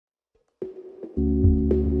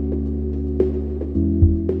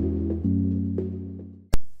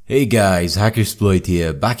Hey guys, HackerSploit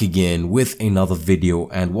here, back again with another video,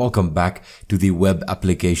 and welcome back to the web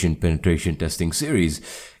application penetration testing series.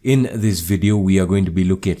 In this video, we are going to be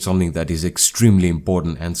looking at something that is extremely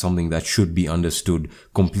important and something that should be understood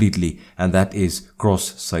completely, and that is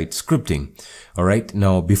cross-site scripting. Alright,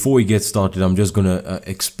 now before we get started, I'm just gonna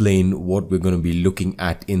explain what we're gonna be looking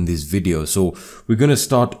at in this video. So we're gonna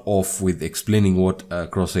start off with explaining what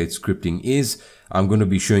cross-site scripting is. I'm going to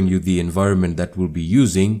be showing you the environment that we'll be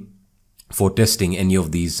using for testing any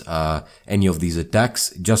of these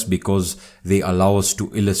attacks, just because they allow us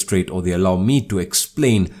to illustrate, or they allow me to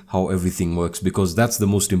explain how everything works, because that's the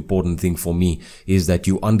most important thing for me, is that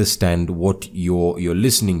you understand what you're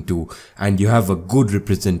listening to and you have a good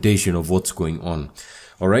representation of what's going on.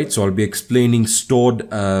 All right, so I'll be explaining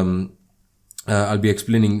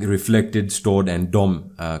reflected, stored, and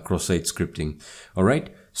DOM cross-site scripting. All right.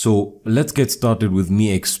 So let's get started with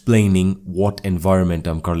me explaining what environment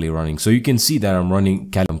I'm currently running. So you can see that I'm running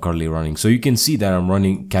Kali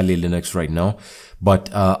Linux right now, but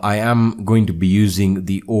I am going to be using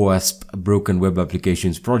the OWASP Broken Web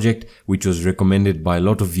Applications project, which was recommended by a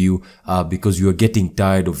lot of you because you are getting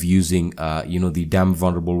tired of using the damn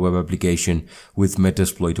vulnerable web application with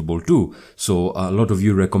Metasploitable too. So a lot of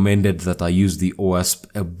you recommended that I use the OWASP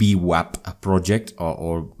BWAP project,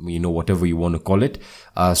 or whatever you want to call it.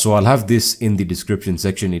 So I'll have this in the description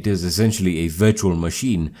section. It is essentially a virtual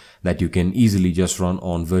machine that you can easily just run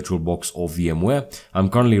on VirtualBox or VMware.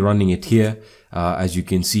 I'm currently running it here. As you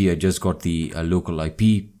can see, I just got the local IP.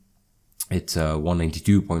 It's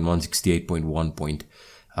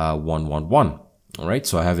 192.168.1.111. All right,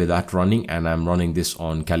 so I have that running, and I'm running this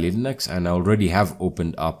on Kali Linux, and I already have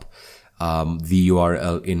opened up the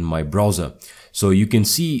URL in my browser. So you can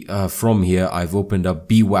see from here, I've opened up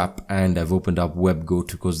BWAP and I've opened up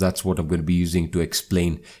WebGoat, because that's what I'm going to be using to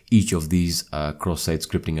explain each of these cross-site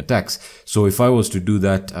scripting attacks. So if I was to do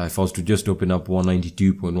that, if I was to just open up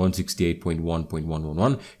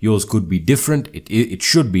 192.168.1.111, yours could be different. It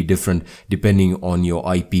should be different depending on your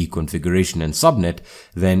IP configuration and subnet.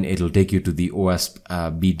 Then it'll take you to the OWASP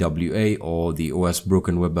BWA, or the OWASP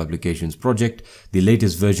Broken Web Applications project. The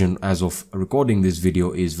latest version as of recording this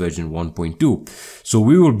video is version 1.2. So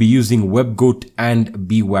we will be using WebGoat and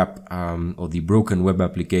BWAP, or the Broken Web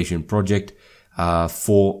Application project,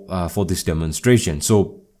 for this demonstration.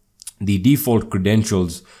 So the default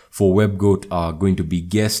credentials for WebGoat are going to be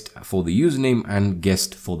guest for the username and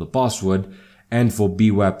guest for the password. And for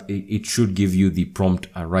BWAP, it should give you the prompt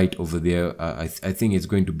right over there. I think it's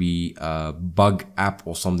going to be bug app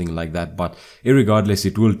or something like that, but irregardless,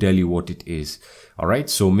 it will tell you what it is. All right,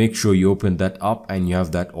 so make sure you open that up and you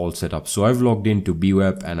have that all set up. So I've logged into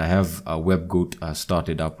BWAP and I have WebGoat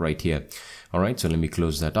started up right here. All right, so let me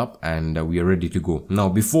close that up, and we are ready to go. Now,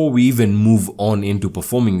 before we even move on into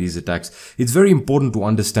performing these attacks, it's very important to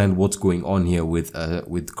understand what's going on here with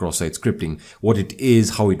cross-site scripting, what it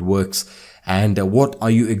is, how it works, and what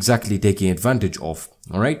are you exactly taking advantage of.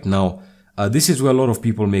 All right, now this is where a lot of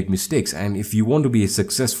people make mistakes, and if you want to be a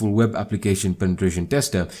successful web application penetration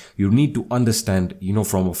tester, you need to understand,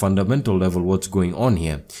 from a fundamental level, what's going on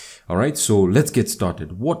here. All right, so let's get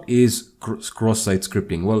started. What is cross-site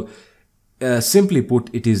scripting? Well, simply put,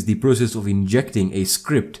 it is the process of injecting a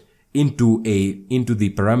script into the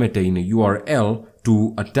parameter in a URL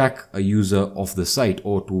to attack a user of the site,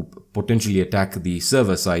 or to potentially attack the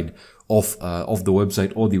server side of the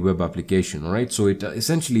website or the web application. All right, so it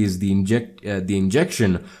essentially is the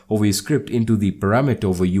injection of a script into the parameter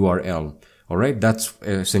of a URL. All right, that's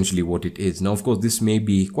essentially what it is. Now, of course, this may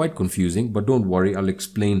be quite confusing, but don't worry, I'll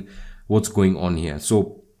explain what's going on here.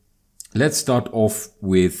 So let's start off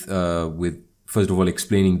with first of all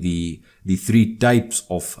explaining the three types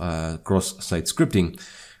of cross-site scripting.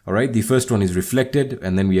 All right, the first one is reflected,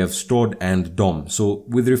 and then we have stored and DOM. So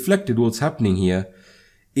with reflected, what's happening here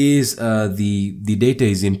is the data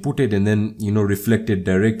is inputted and then reflected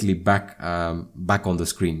directly back on the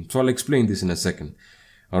screen. So I'll explain this in a second.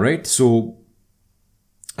 All right, so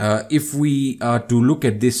if we are to look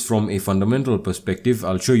at this from a fundamental perspective,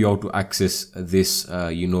 I'll show you how to access this, how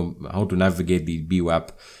to navigate the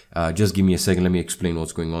BWAP. Just give me a second, let me explain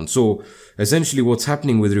what's going on. So essentially what's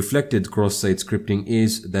happening with reflected cross-site scripting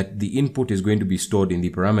is that the input is going to be stored in the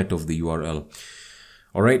parameter of the URL.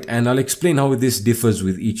 All right, and I'll explain how this differs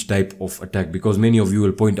with each type of attack, because many of you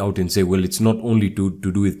will point out and say, well, it's not only to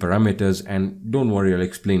do with parameters, and don't worry, I'll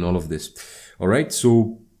explain all of this. All right,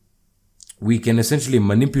 so we can essentially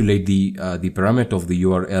manipulate the parameter of the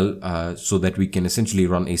URL so that we can essentially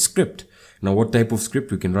run a script. Now, what type of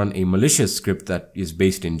script? We can run a malicious script that is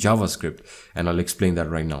based in JavaScript, and I'll explain that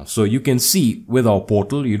right now. So you can see with our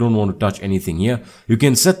portal, you don't want to touch anything here. You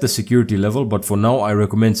can set the security level, but for now, I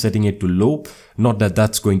recommend setting it to low. Not that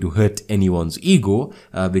that's going to hurt anyone's ego,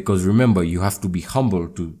 because remember, you have to be humble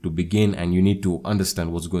to begin, and you need to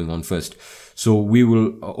understand what's going on first. So we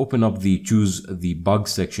will open up choose the bug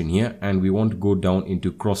section here, and we want to go down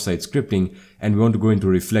into cross-site scripting, and we want to go into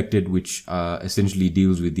reflected, which essentially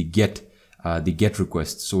deals with the get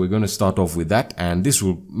request. So we're going to start off with that, and this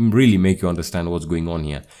will really make you understand what's going on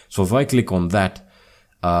here. So if I click on that,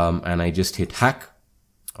 and I just hit hack,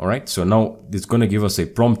 all right, so now it's going to give us a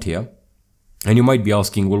prompt here, and you might be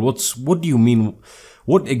asking, well, what do you mean?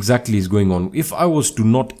 What exactly is going on? If I was to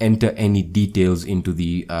not enter any details into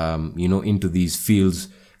the, into these fields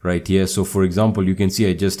right here. So for example, you can see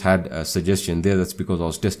I just had a suggestion there. That's because I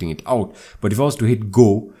was testing it out. But if I was to hit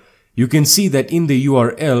go, you can see that in the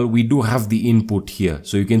URL, we do have the input here.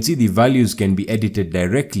 So you can see the values can be edited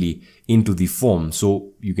directly into the form.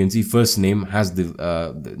 So you can see first name has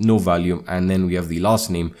the no value, and then we have the last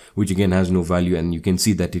name, which again has no value, and you can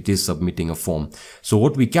see that it is submitting a form. So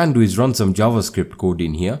what we can do is run some JavaScript code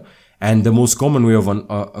in here. And the most common way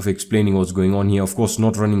of explaining what's going on here, of course,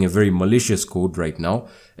 not running a very malicious code right now,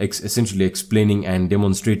 essentially explaining and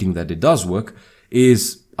demonstrating that it does work,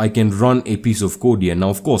 is I can run a piece of code here. Now,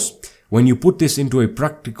 of course, when you put this into a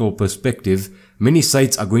practical perspective, many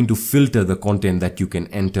sites are going to filter the content that you can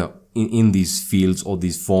enter in these fields or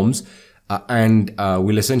these forms, and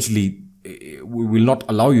will essentially will not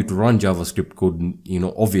allow you to run JavaScript code,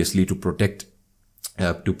 obviously to protect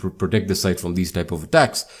the site from these type of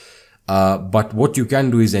attacks. But what you can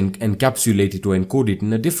do is encapsulate it or encode it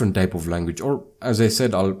in a different type of language, or as I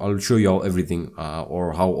said, I'll show you how everything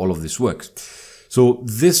or how all of this works. So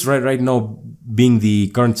this right now, being the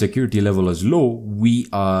current security level as low,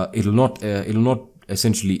 it'll not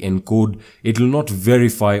essentially encode, it will not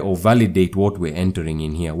verify or validate what we're entering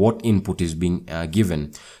in here, what input is being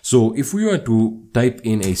given. So if we were to type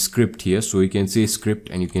in a script here, so you can say script,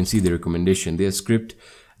 and you can see the recommendation there, script,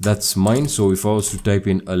 that's mine. So if I was to type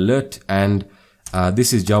in alert, and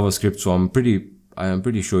this is JavaScript, so I'm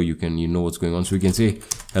pretty sure you know what's going on. So we can say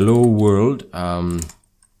hello world.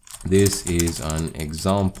 This is an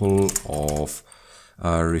example of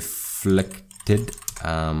reflected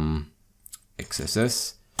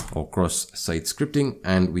XSS or cross-site scripting,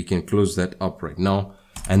 and we can close that up right now.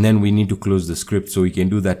 And then we need to close the script, so we can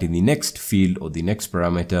do that in the next field or the next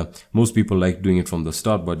parameter. Most people like doing it from the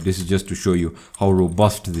start, but this is just to show you how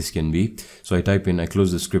robust this can be. So I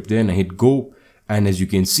close the script there, and I hit go, and as you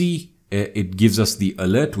can see, it gives us the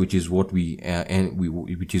alert, which is what we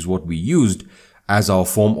used as our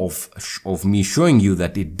form of me showing you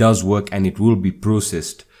that it does work and it will be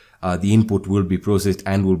processed. The input will be processed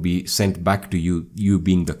and will be sent back to you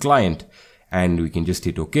being the client. And we can just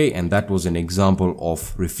hit OK. And that was an example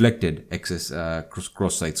of reflected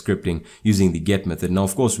cross-site scripting using the get method. Now,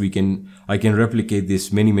 of course, I can replicate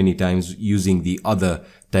this many times using the other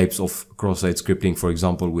types of cross-site scripting, for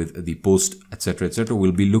example, with the post, etc., etc.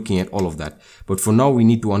 We'll be looking at all of that. But for now, we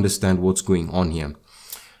need to understand what's going on here.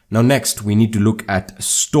 Now, next, we need to look at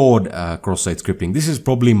stored cross-site scripting. This is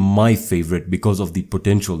probably my favorite because of the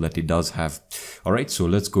potential that it does have. All right, so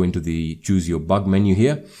let's go into the choose your bug menu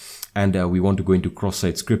here. And we want to go into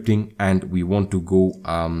cross-site scripting, and we want to go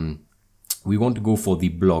for the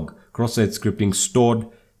blog cross-site scripting, stored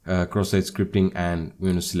cross-site scripting, and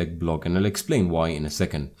we're going to select blog, and I'll explain why in a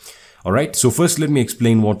second. All right, so first let me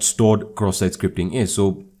explain what stored cross-site scripting is.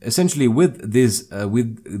 So essentially with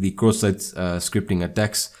the cross-site scripting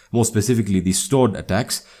attacks, more specifically the stored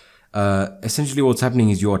attacks, essentially what's happening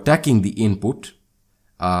is you're attacking the input,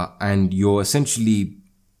 and you're essentially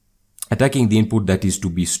attacking the input that is to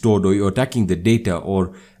be stored, or you're attacking the data,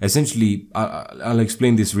 or essentially, I'll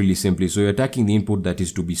explain this really simply. So you're attacking the input that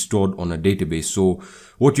is to be stored on a database. So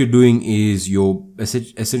what you're doing is you're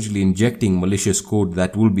essentially injecting malicious code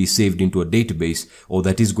that will be saved into a database, or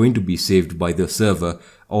that is going to be saved by the server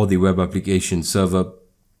or the web application server.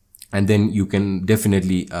 And then you can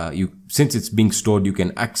definitely, since it's being stored, you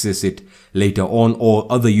can access it later on, or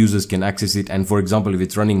other users can access it. And for example, if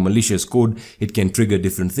it's running malicious code, it can trigger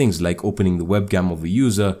different things like opening the webcam of a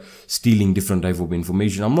user, stealing different type of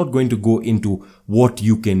information. I'm not going to go into what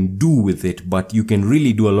you can do with it, but you can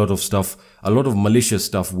really do a lot of stuff, a lot of malicious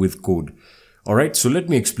stuff with code. All right. So let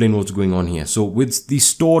me explain what's going on here. So with the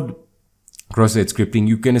stored cross-site scripting,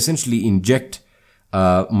 you can essentially inject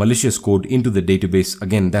malicious code into the database.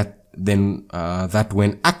 Again, that when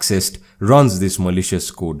accessed runs this malicious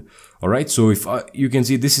code. All right, so if you can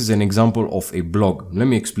see, this is an example of a blog. Let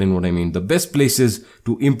me explain what I mean. The best places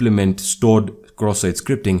to implement stored cross-site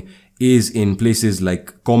scripting is in places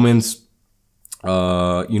like comments,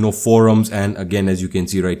 forums, and again, as you can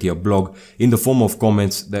see right here, blog, in the form of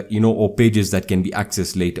comments that, or pages that can be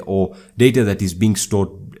accessed later, or data that is being stored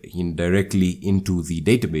directly into the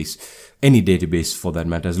database, any database for that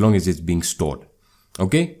matter, as long as it's being stored.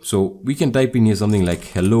 Okay, so we can type in here something like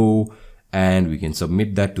hello, and we can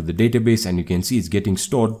submit that to the database, and you can see it's getting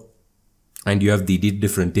stored. And you have the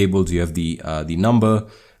different tables. You have the number,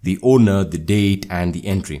 the owner, the date, and the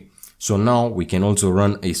entry. So now we can also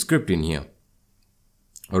run a script in here.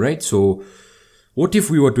 All right, so what if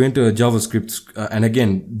we were to enter a JavaScript, and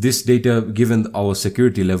again, this data, given our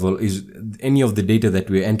security level, is any of the data that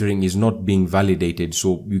we're entering is not being validated,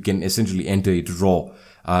 so you can essentially enter it raw.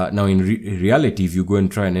 Now in reality, if you go and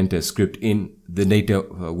try and enter a script in, the data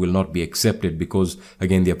will not be accepted, because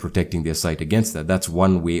again, they're protecting their site against that. That's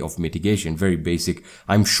one way of mitigation, very basic.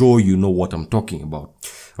 I'm sure you know what I'm talking about.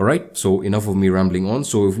 All right, so enough of me rambling on.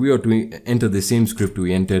 So if we are to enter the same script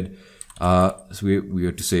we entered, so we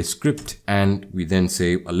have to say script, and we then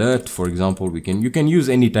say alert, for example. You can use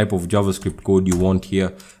any type of JavaScript code you want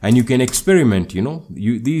here, and you can experiment.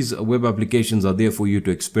 These web applications are there for you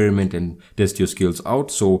to experiment and test your skills out.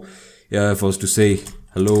 So if I was to say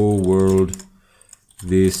hello world,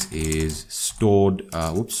 this is stored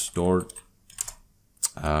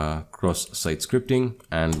cross-site scripting,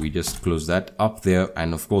 and we just close that up there.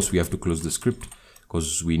 And of course we have to close the script,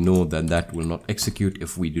 because we know that that will not execute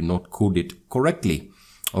if we do not code it correctly.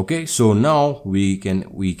 Okay, so now we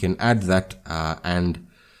can add that, and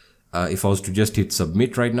if I was to just hit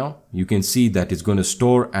submit right now, you can see that it's going to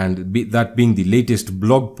store, and that being the latest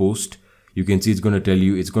blog post, you can see it's going to tell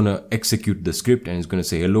you, it's going to execute the script, and it's going to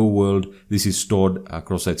say hello world, this is stored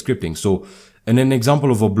cross-site scripting. So in an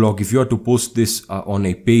example of a blog, if you are to post this on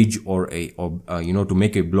a page, or to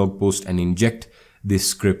make a blog post and inject this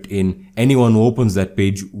script in, anyone who opens that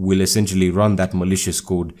page will essentially run that malicious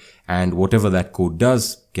code, and whatever that code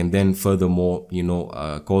does can then furthermore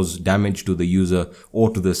cause damage to the user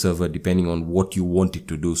or to the server, depending on what you want it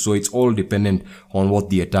to do. So it's all dependent on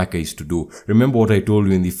what the attacker is to do. Remember what I told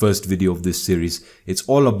you in the first video of this series. It's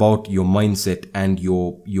all about your mindset and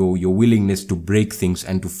your willingness to break things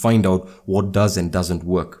and to find out what does and doesn't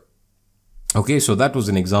work. Okay, so that was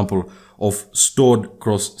an example of stored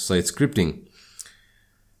cross-site scripting.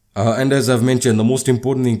 And as I've mentioned, the most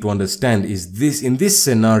important thing to understand is this: in this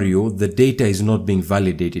scenario, the data is not being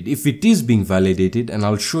validated. If it is being validated, and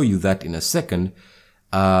I'll show you that in a second,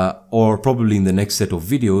 or probably in the next set of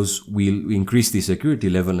videos, we'll increase the security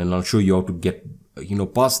level, and I'll show you how to get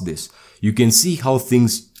past this. You can see how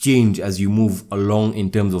things change as you move along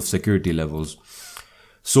in terms of security levels.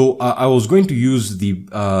 So I was going to use the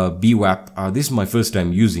BWAP. This is my first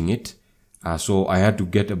time using it. So I had to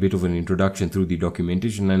get a bit of an introduction through the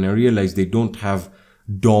documentation, and I realized they don't have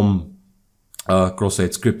DOM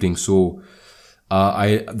cross-site scripting. So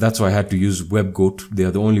that's why I had to use WebGoat. They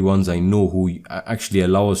are the only ones I know who actually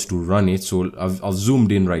allow us to run it. So I've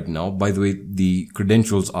zoomed in right now. By the way, the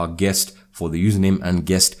credentials are guest for the username and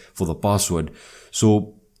guest for the password.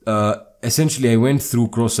 So essentially I went through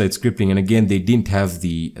cross-site scripting, and again, they didn't have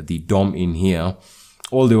the DOM in here.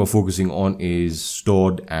 All they were focusing on is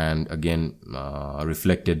stored and again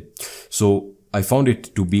reflected. So I found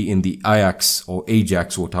it to be in the Ajax or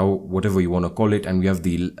Ajax, whatever you want to call it, and we have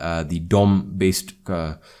the DOM based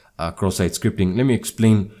cross-site scripting. Let me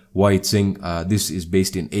explain why it's saying this is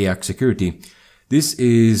based in Ajax security. This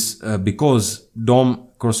is because DOM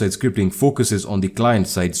cross-site scripting focuses on the client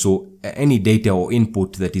side, so any data or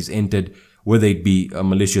input that is entered, whether it be a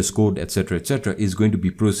malicious code, etc., is going to be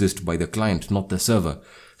processed by the client, not the server.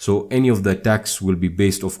 So any of the attacks will be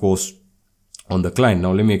based, of course, on the client.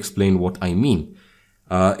 Now let me explain what I mean.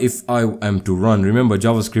 If I am to run, remember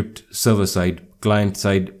JavaScript server side, client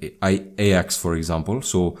side, Ajax, for example.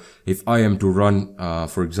 So if I am to run,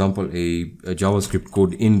 for example, a JavaScript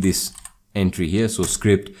code in this entry here, so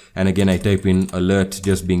script, and again I type in alert,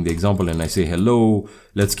 just being the example, and I say hello,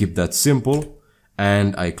 let's keep that simple.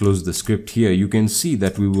 And I close the script here, you can see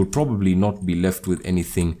that we will probably not be left with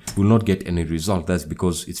anything, will not get any result. That's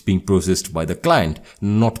because it's being processed by the client,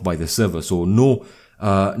 not by the server. So no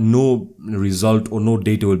result or no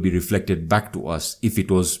data will be reflected back to us. If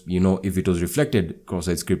it was, if it was reflected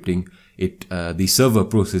cross-site scripting, the server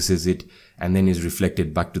processes it and then is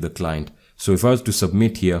reflected back to the client. So if I was to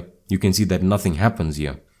submit here, you can see that nothing happens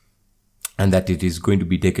here, and that it is going to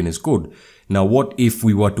be taken as code. Now, what if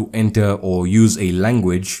we were to enter or use a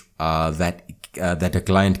language that a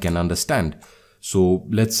client can understand? So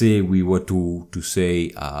let's say we were to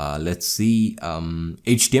say, let's see,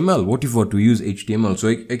 HTML. What if we were to use HTML? So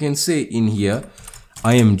I can say in here,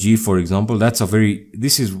 img, for example,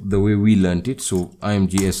 this is the way we learned it. So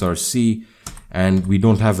img src, and we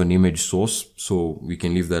don't have an image source, so we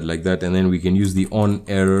can leave that like that. And then we can use the on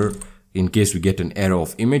error in case we get an error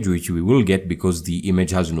of image, which we will get because the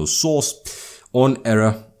image has no source. On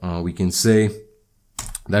error, we can say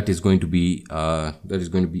that is going to be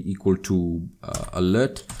equal to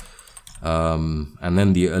alert, and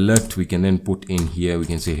then the alert we can then put in here. We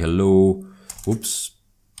can say hello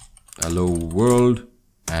world,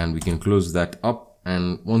 and we can close that up.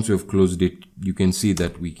 And once we have closed it, you can see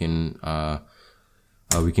that we can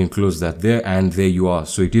close that there, and there you are.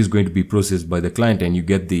 So it is going to be processed by the client, and you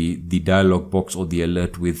get the dialog box or the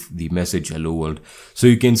alert with the message hello world. So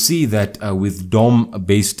you can see that with DOM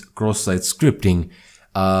based cross-site scripting,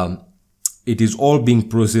 it is all being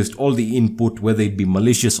processed. All the input, whether it be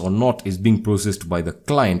malicious or not, is being processed by the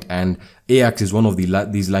client, and AJAX is one of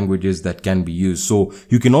these languages that can be used. So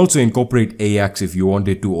you can also incorporate AJAX if you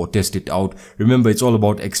wanted to, or test it out. Remember, it's all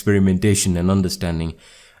about experimentation and understanding.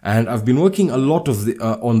 And I've been working a lot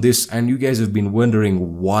on this, and you guys have been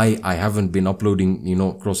wondering why I haven't been uploading,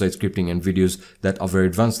 cross-site scripting and videos that are very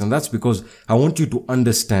advanced. And that's because I want you to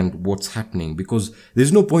understand what's happening, because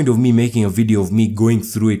there's no point of me making a video of me going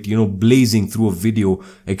through it, blazing through a video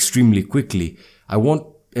extremely quickly. I want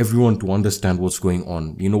everyone to understand what's going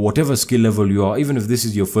on. Whatever skill level you are, even if this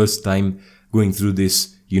is your first time going through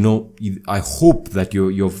this, I hope that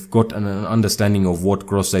you've got an understanding of what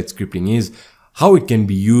cross-site scripting is, how it can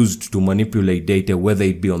be used to manipulate data, whether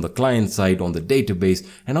it be on the client side, on the database,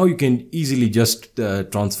 and how you can easily just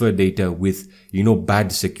transfer data with,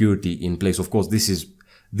 bad security in place. Of course,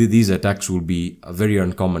 these attacks will be very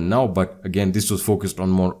uncommon now, but again, this was focused on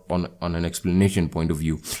more on an explanation point of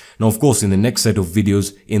view. Now, of course, in the next set of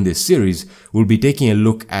videos in this series, we'll be taking a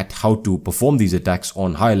look at how to perform these attacks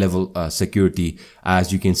on high level security.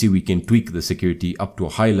 As you can see, we can tweak the security up to a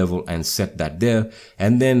high level and set that there.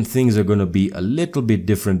 And then things are going to be a little bit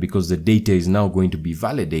different because the data is now going to be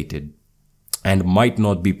validated and might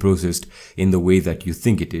not be processed in the way that you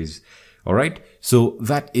think it is. Alright, so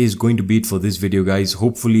that is going to be it for this video, guys.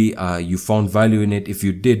 Hopefully you found value in it. If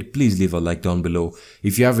you did, please leave a like down below.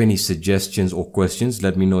 If you have any suggestions or questions,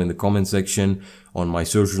 let me know in the comment section, on my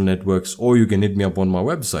social networks, or you can hit me up on my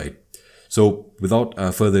website. So without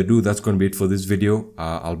further ado, that's going to be it for this video.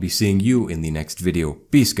 I'll be seeing you in the next video.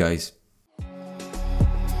 Peace, guys.